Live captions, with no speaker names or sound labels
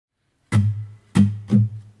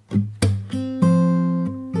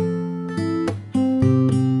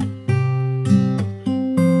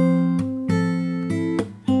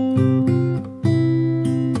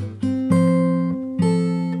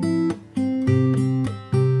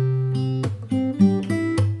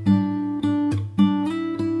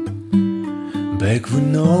Back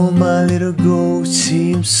when all my little goals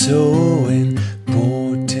seemed so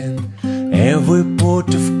important, every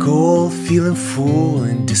port of call feeling full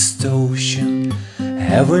in distortion.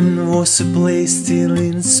 Heaven was a place still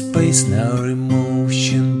in space, now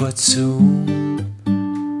emotion. But soon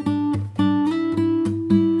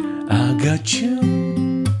I got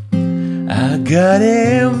you, I got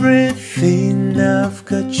everything, I've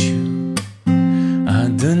got you. I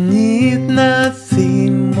don't need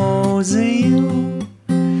nothing more than you.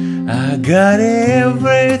 I got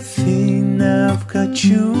everything, I've got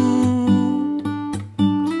you.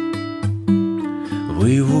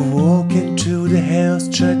 We were walking through the house,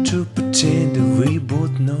 tried to pretend that we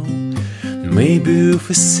both know. Maybe if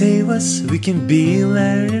we save us, we can be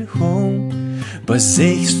like at home. But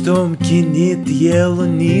say storm can hit the yellow,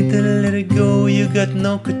 need to let it go. You got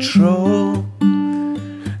no control.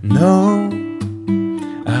 No,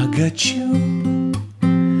 I got you,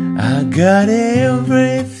 I got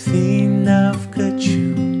everything, I've got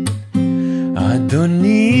you. I don't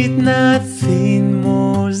need nothing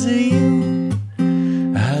more than you.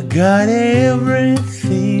 I got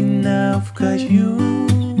everything, I've got you.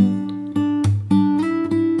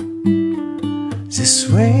 This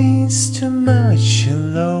weighs too much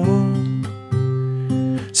alone.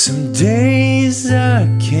 Some days I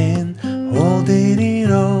can't hold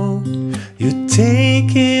it all. You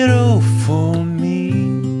take it all for me.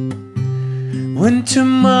 When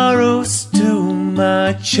tomorrow's too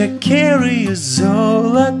much, I carry is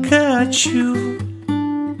all, I got you.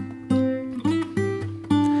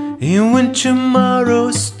 And when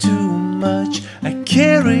tomorrow's too much, I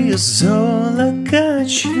carry is all, I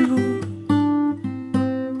got you.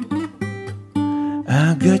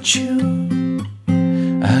 I got you,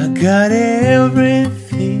 I got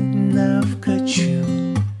everything, I've got you.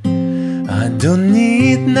 I don't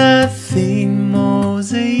need nothing